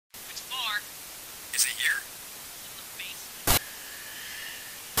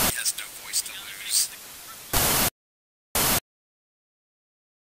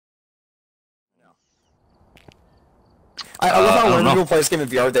I love how when know. people play this game in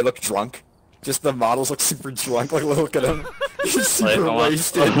VR, they look drunk. Just the models look super drunk. Like, look at them. He's super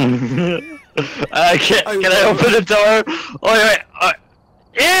wasted. Can I open the door? Wait.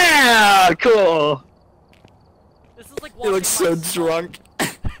 Yeah, cool. This is like He watching looks so drunk.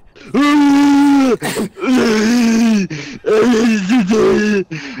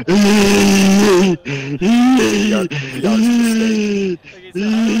 Okay, so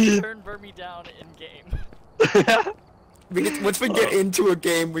how do we turn Bermi down in game? Once we get into a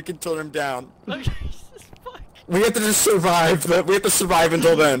game, we can turn him down. Okay, Jesus fuck. We have to just survive. We have to survive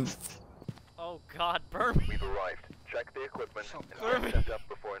until then. Oh God, Bermi. We've arrived. Check the equipment and Bermi. set up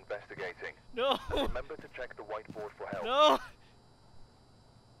before investigating. No. Remember to check the whiteboard for help. No.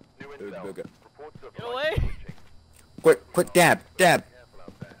 New intel. Okay. Reports of Get light away. switching. Quick, dab. Careful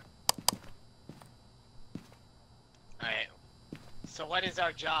out there. Alright. So what is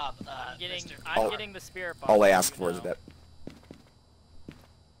our job, I'm Oh. getting the spirit box. All I so ask you for is know. that.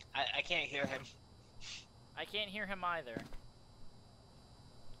 I can't hear him. I can't hear him either.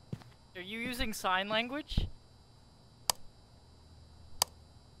 Are you using sign language?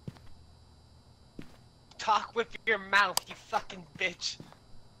 Talk with your mouth, you fucking bitch.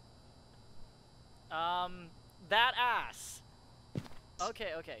 That ass.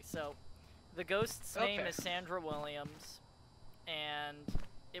 Okay, so the ghost's name Okay. is Sandra Williams, and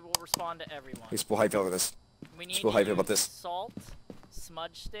it will respond to everyone. Hey, Spool, how you feel about this? We need Spool, how you feel to about this? salt,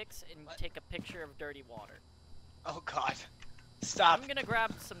 smudge sticks, and What? take a picture of dirty water. Oh god. Stop. I'm gonna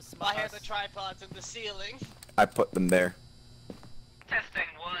grab some smudge. Why are the tripods in the ceiling? I put them there. Testing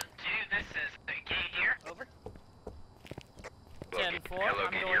 1, 2, this is the gate here. Over. 10-4, Hello,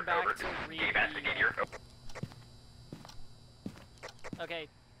 I'm gate going here, back over. to read Gate back to gate here. Okay,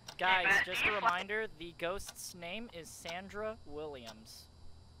 guys, Matt, just do a you reminder, the ghost's name is Sandra Williams.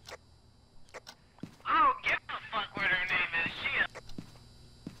 Oh, give a fuck what her name is.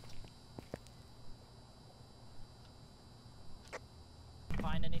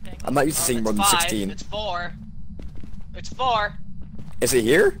 Find anything? I'm not used to seeing more than 16. It's 4. It's 4. Is it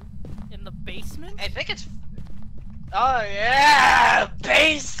here? In the basement? I think it's... Oh yeah!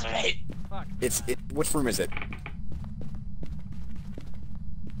 Basement! Fuck. Which room is it?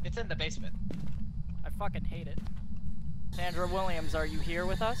 It's in the basement. I fucking hate it. Sandra Williams, are you here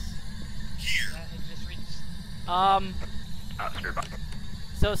with us? It just reached... Spirit box.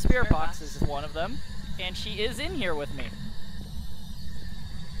 So Spirit Box is one of them, and she is in here with me.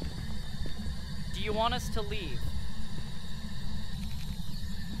 Do you want us to leave?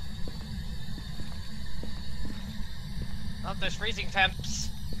 Oh, there's freezing temps.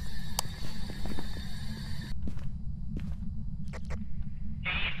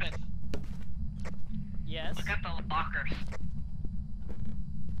 Hey, Ethan, Yes. look at the lockers.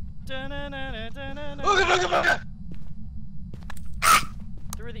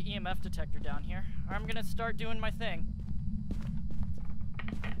 Threw the EMF detector down here. I'm gonna start doing my thing.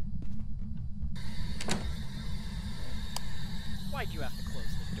 Why'd you have to close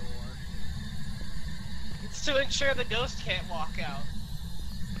the door? It's to ensure the ghost can't walk out.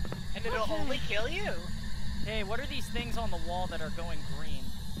 And it'll Okay. only kill you. Hey, what are these things on the wall that are going green?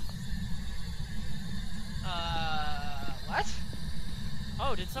 What?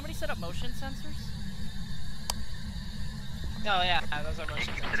 Oh, did somebody set up motion sensors? Oh yeah, those are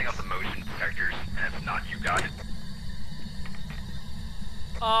motion Setting up the sensors. motion detectors, and it's not you guys.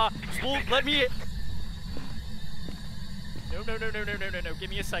 Spool, let me... No, give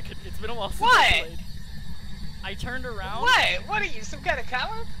me a second. It's been a while since I What? played. I turned around... What? What are you, some kind of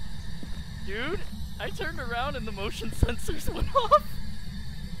coward? Dude, I turned around and the motion sensors went off.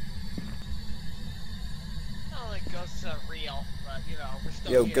 I don't think ghosts are real, but you know, we're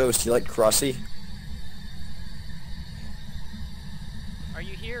still Yo, here. Ghost, you like Crossy? Are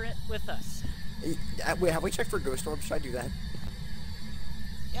you here with us? Wait, have we checked for ghost orbs? Should I do that?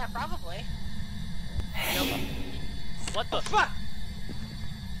 Yeah, probably. Nope. What the Oh, fuck!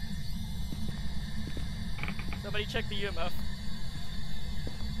 Somebody check the EMF.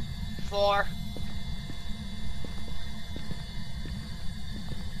 4.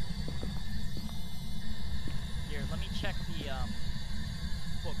 Here, let me check the,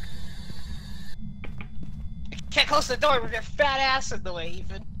 book. Can't close the door with your fat ass in the way,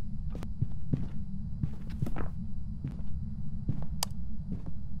 Ethan.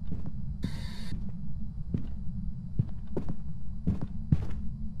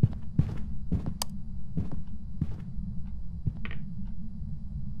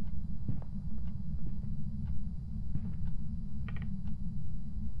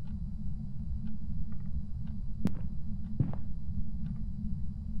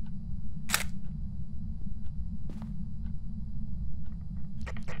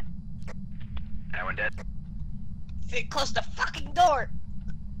 Anyone dead? Sit close to fucking door.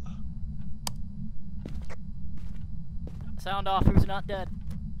 Sound off. Who's not dead?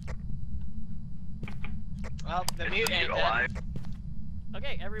 Well, the mute Mute ain't alive. dead.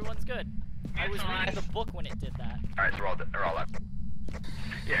 Okay, everyone's good. I was reading alive. the book when it did that. Alright, so we're all left.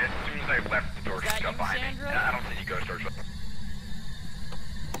 Yeah, as soon as I left, the door Is that shut you, behind me. Sandra? And I don't see any ghost doors.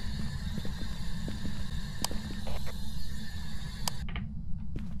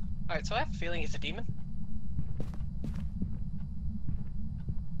 Alright, so I have a feeling it's a demon.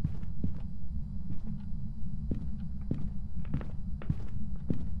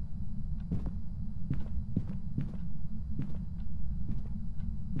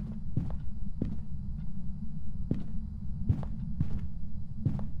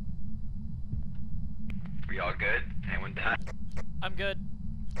 We all good? Anyone died? I'm good.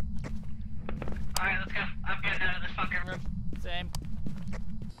 Alright, let's go. I'm getting out of this fucking room. Same.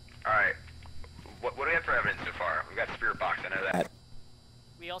 Alright. What do we have for evidence so far? We've got spirit box, I know that.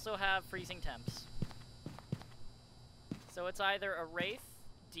 We also have freezing temps. So it's either a wraith,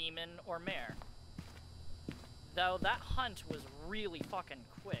 demon, or mare. Though that hunt was really fucking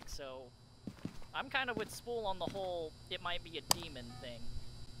quick, so I'm kind of with Spool on the whole it might be a demon thing.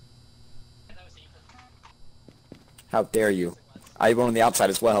 How dare you? I went on the outside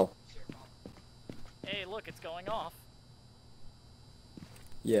as well. Hey, look, it's going off.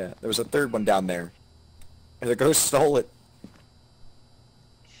 Yeah, there was a third one down there. And the ghost stole it.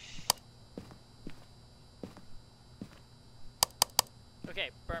 Okay,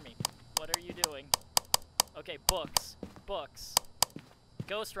 Bermi, what are you doing? Okay, books. Books.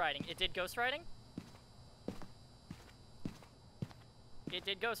 Ghostwriting. It did ghostwriting? It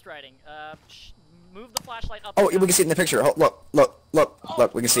did ghostwriting. Move the flashlight up. Oh, and we can see it in the picture. Oh, look,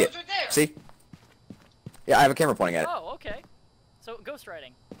 look, we can see it. Right there. See? Yeah, I have a camera pointing at it. Oh, okay. So,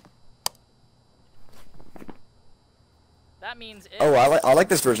 ghostwriting. That means it's... Oh, I like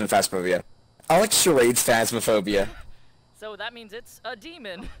this version of Phasmophobia. I like Charade's Phasmophobia. So that means it's a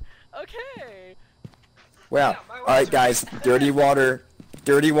demon. Okay. Wow. Alright, guys. Dirty water.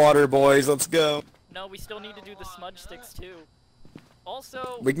 Dirty water, boys. Let's go. No, we still need to do the smudge sticks, too.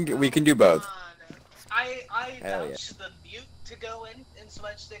 Also... We can do both. I Hell vouch the mute to go in and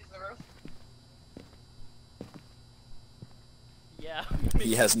smudge stick the roof. Yeah.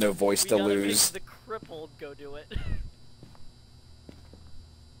 He has no voice to We gotta lose. make the crippled go do it.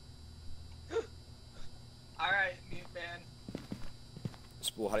 Alright, mute man.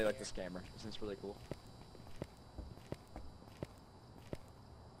 Spool, how do you like this camera? Isn't this really cool?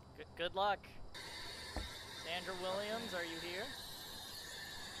 Good luck. Sandra Williams, are you here?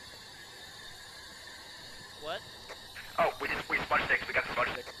 What? Oh, we smudge sticks. We got the smudge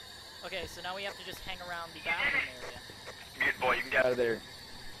sticks. Okay, so now we have to just hang around the bathroom area. Mute boy, you can get out of there.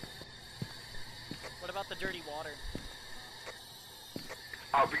 What about the dirty water?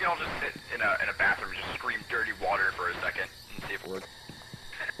 We can all just sit in a bathroom and just scream dirty water for a second and see if it works.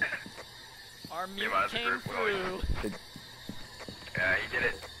 Our mute might as a came group, we'll through. Yeah, he did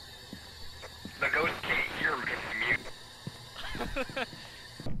it. The ghost can't hear because he's mute.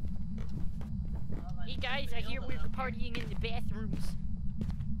 Hey guys, I hear we're partying in the bathrooms.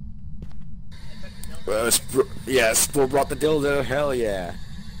 Well, yeah, Spool brought the dildo. Hell yeah.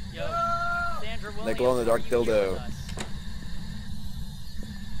 Yo, Sandra Williams, glow-in-the-dark are you here dildo. with us?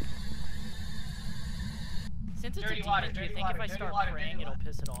 Since it's Dirty a water, demon, do you dirty think water, if I dirty start water, praying dirty it'll water.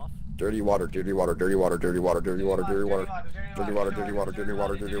 piss it off? Dirty water, dirty water, dirty water, dirty water, dirty water, dirty water, dirty water, dirty water, dirty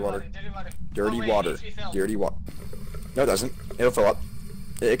water, dirty water, dirty water, dirty water. No, it doesn't. It'll fill up.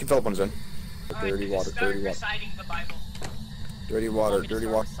 It can fill up on its own. Dirty water, dirty water, Reciting the Bible. dirty You water, want me to dirty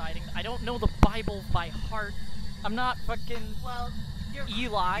start water. reciting? I don't know the Bible by heart. I'm not fucking Well, you're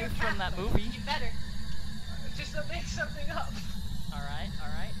Eli you're from that Catholic. movie. You better. Just to make something up. Alright,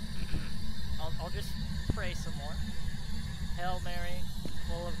 alright. I'll just pray some more. Hail Mary,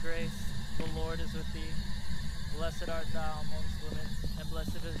 full of grace, the Lord is with thee. Blessed art thou amongst women, and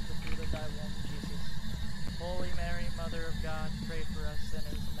blessed is the fruit of thy womb, Jesus. Holy Mary, Mother of God, pray for us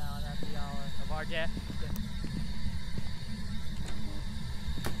sinners now and at the hour of our death.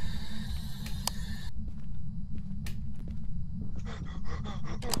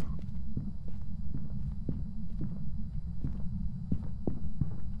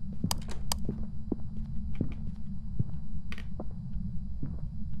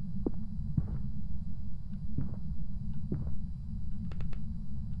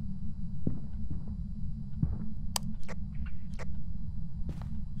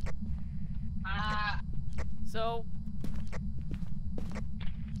 So,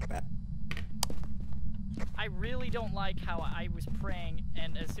 I really don't like how I was praying,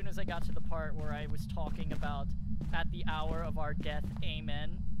 and as soon as I I got to the part where I was talking about at the hour of our death,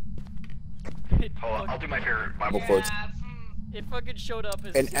 amen. Hold on, I'll do my favorite Bible Bible quotes. It fucking showed up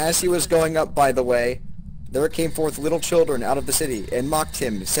as And soon as he I was said- going up, by the way, there came forth little children out of the city, and mocked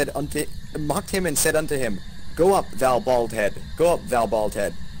him, and said unto him, Go up, thou bald head, go up, thou bald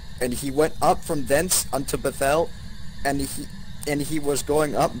head. And he went up from thence unto Bethel, and he was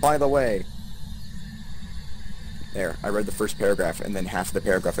going up by the way. There, I read the first paragraph, and then half the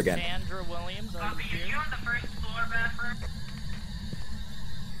paragraph again. Sandra Williams, are you Bumpy, are here? you on the first floor bathroom?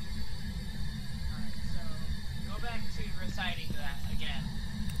 Alright, so go back to reciting that again.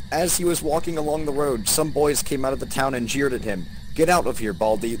 As he was walking along the road, some boys came out of the town and jeered at him. Get out of here,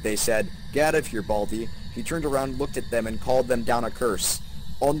 Baldy, they said. Get out of here, Baldy. He turned around, looked at them, and called them down a curse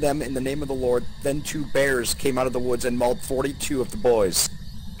on them in the name of the Lord. Then 2 bears came out of the woods and mauled 42 of the boys.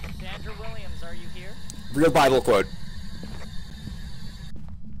 Sandra Williams, are you here? Real Bible quote.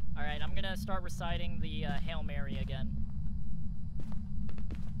 Alright, I'm gonna start reciting the Hail Mary again.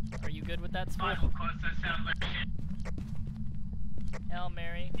 Are you good with that, Spool? Bible quotes that sound like shit. Hail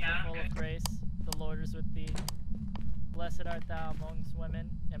Mary, Yeah, full okay. of grace, the Lord is with thee. Blessed art thou amongst women,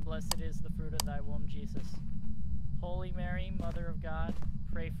 and blessed is the fruit of thy womb, Jesus. Holy Mary, Mother of God,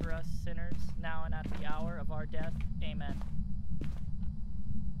 pray for us sinners, now and at the hour of our death. Amen.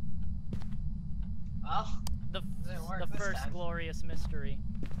 Well, The Doesn't work this first time. glorious mystery.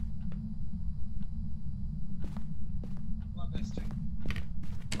 what mystery?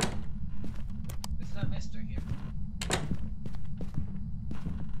 There's no mystery here.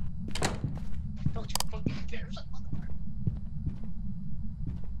 Don't you fucking dare shut the door.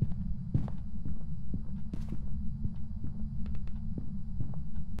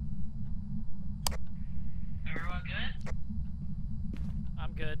 Everyone good?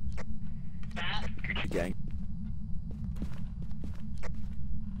 I'm good. Matt, Gucci gang.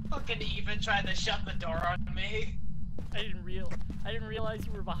 fucking even tried to shut the door on me. I didn't realize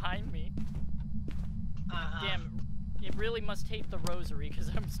you were behind me. Uh-huh. Damn, it really must hate the rosary because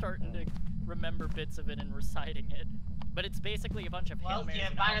I'm starting to remember bits of it and reciting it. But it's basically a bunch of Hail Well, Marys you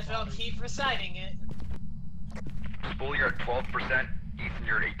and might Our as well Fathers. keep reciting it. Spool, you're at 12%. Ethan,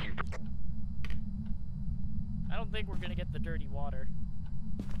 you're at 18%. I don't think we're gonna get the dirty water.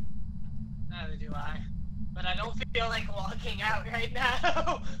 Neither do I. But I don't feel like walking out right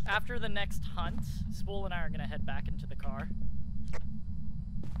now. After the next hunt, Spool and I are gonna head back into the car.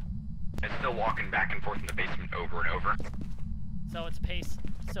 It's still walking back and forth in the basement over and over. So it's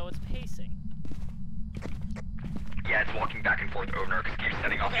pacing. Yeah, it's walking back and forth over and over because it keeps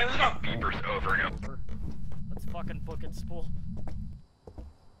setting off Okay, let's go. beepers over and over. Let's fucking book it, Spool.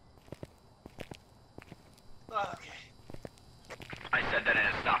 Okay. I said that and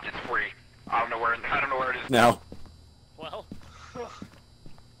it stopped. It's free. I don't know where it is. Now. Well,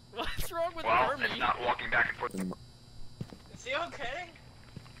 what's wrong with Well, Bermi? it's not walking back and forth. Is he okay?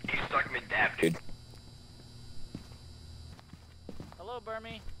 He's stuck mid-dab, dude. Hello,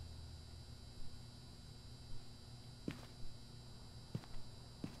 Bermi.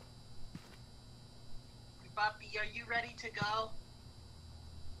 Puppy, are you ready to go?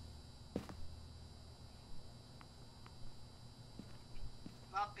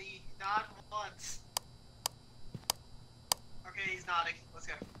 Puppy, not once. Okay, he's nodding. Let's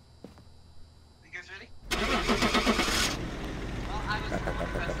go. You guys ready? Well, I was the one who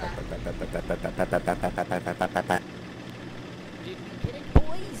pressed that. Did we get it,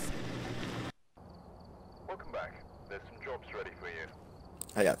 boys? Welcome back. There's some jobs ready for you.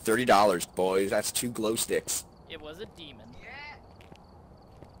 I got $30, boys. That's 2 glow sticks. It was a demon. Yeah.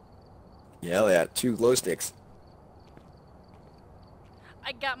 Yeah, yeah, 2 glow sticks.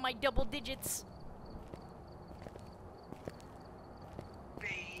 I got my double digits.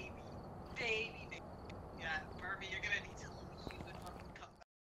 Baby, baby, baby. Yeah, Bermi, you're gonna need to leave and fucking come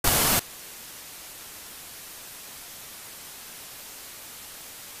back.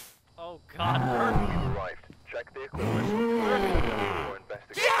 Oh God, Bermi. You arrived. Check the equipment. Or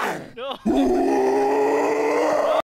investigate. No.